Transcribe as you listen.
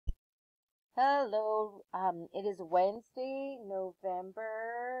Hello, it is Wednesday,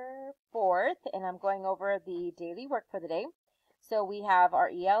 November 4th, and I'm going over the daily work for the day. So we have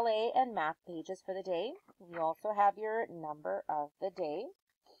our ELA and math pages for the day. You also have your number of the day.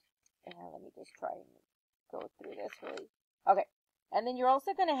 And let me just try and go through this really. Okay, and then you're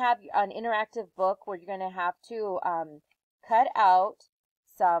also going to have an interactive book where you're going to have to cut out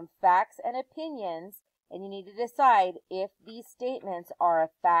some facts and opinions, and you need to decide if these statements are a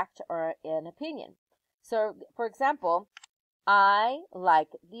fact or an opinion. So, for example, I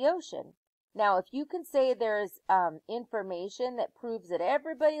like the ocean. Now, if you can say there's information that proves that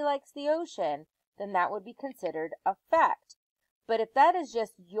everybody likes the ocean, then that would be considered a fact. But if that is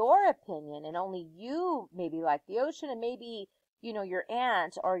just your opinion and only you maybe like the ocean and maybe, your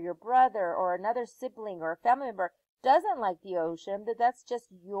aunt or your brother or another sibling or a family member doesn't like the ocean, but that's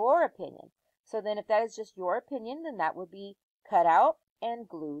just your opinion. So then if that is just your opinion, then that would be cut out and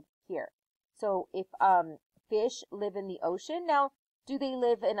glued here. So if fish live in the ocean, now do they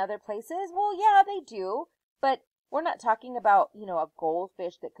live in other places? Well, yeah, they do, but we're not talking about, a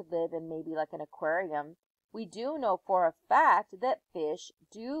goldfish that could live in maybe like an aquarium. We do know for a fact that fish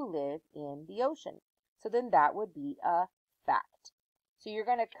do live in the ocean. So then that would be a fact. So you're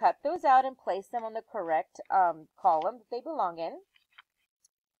going to cut those out and place them on the correct column that they belong in.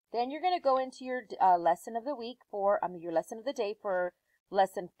 Then you're going to go into your lesson of the week your lesson of the day for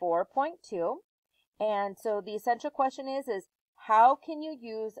lesson 4.2. And so the essential question is how can you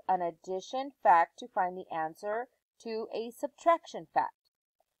use an addition fact to find the answer to a subtraction fact?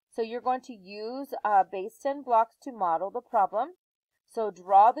 So you're going to use base 10 blocks to model the problem. So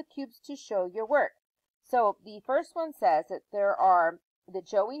draw the cubes to show your work. So the first one says that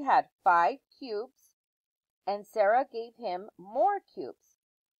Joey had 5 cubes and Sarah gave him more cubes.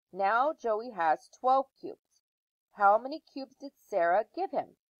 Now Joey has 12 cubes. How many cubes did Sarah give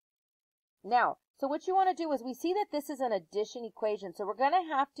him? Now, so what you want to do is we see that this is an addition equation. So we're going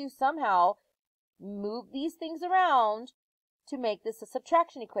to have to somehow move these things around to make this a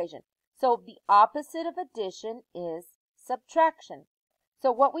subtraction equation. So the opposite of addition is subtraction.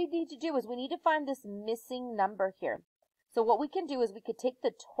 So what we need to do is we need to find this missing number here. So what we can do is we could take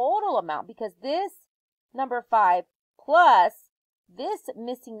the total amount because this number 5 plus this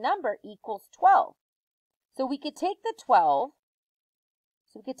missing number equals 12. So we could take the 12.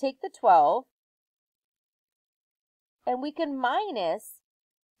 And we can minus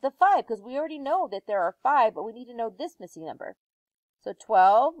the 5 because we already know that there are 5, but we need to know this missing number. So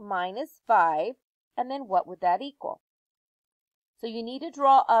 12 minus 5, and then what would that equal? So you need to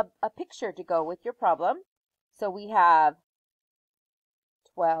draw a picture to go with your problem. So we have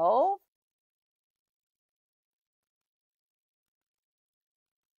 12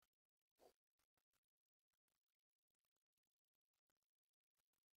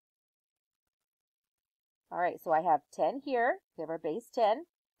 All right, so I have 10 here. We have our base 10,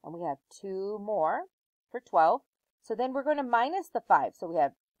 and we have 2 more for 12. So then we're going to minus the 5. So we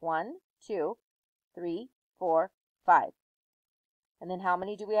have 1, 2, 3, 4, 5. And then how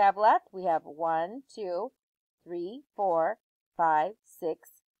many do we have left? We have 1, 2, 3, 4, 5, 6,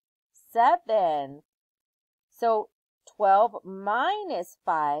 7. So 12 minus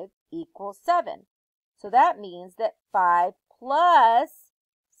 5 equals 7. So that means that 5 plus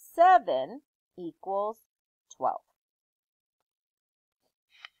 7 equals 12.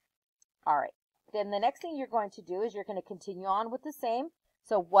 All right, then the next thing you're going to do is you're going to continue on with the same.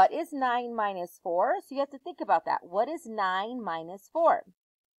 So what is 9 minus 4? So you have to think about that. What is 9 minus 4?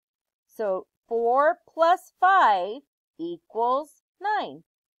 So 4 plus 5 equals 9.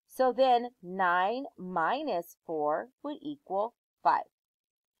 So then 9 minus 4 would equal 5.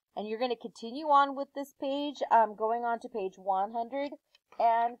 And you're going to continue on with this page, going on to page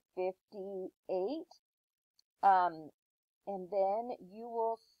 158. And then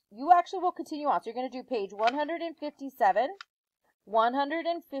you actually will continue on. So you're going to do page 157,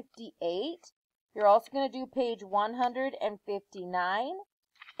 158. You're also going to do page 159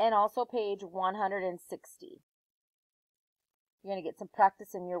 and also page 160. You're going to get some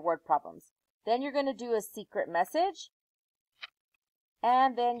practice in your word problems. Then you're going to do a secret message.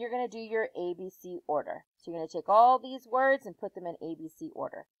 And then you're going to do your ABC order. So you're going to take all these words and put them in ABC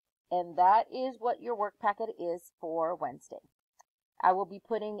order. And that is what your work packet is for Wednesday. I will be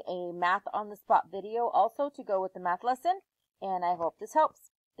putting a math on the spot video also to go with the math lesson. And I hope this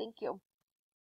helps. Thank you.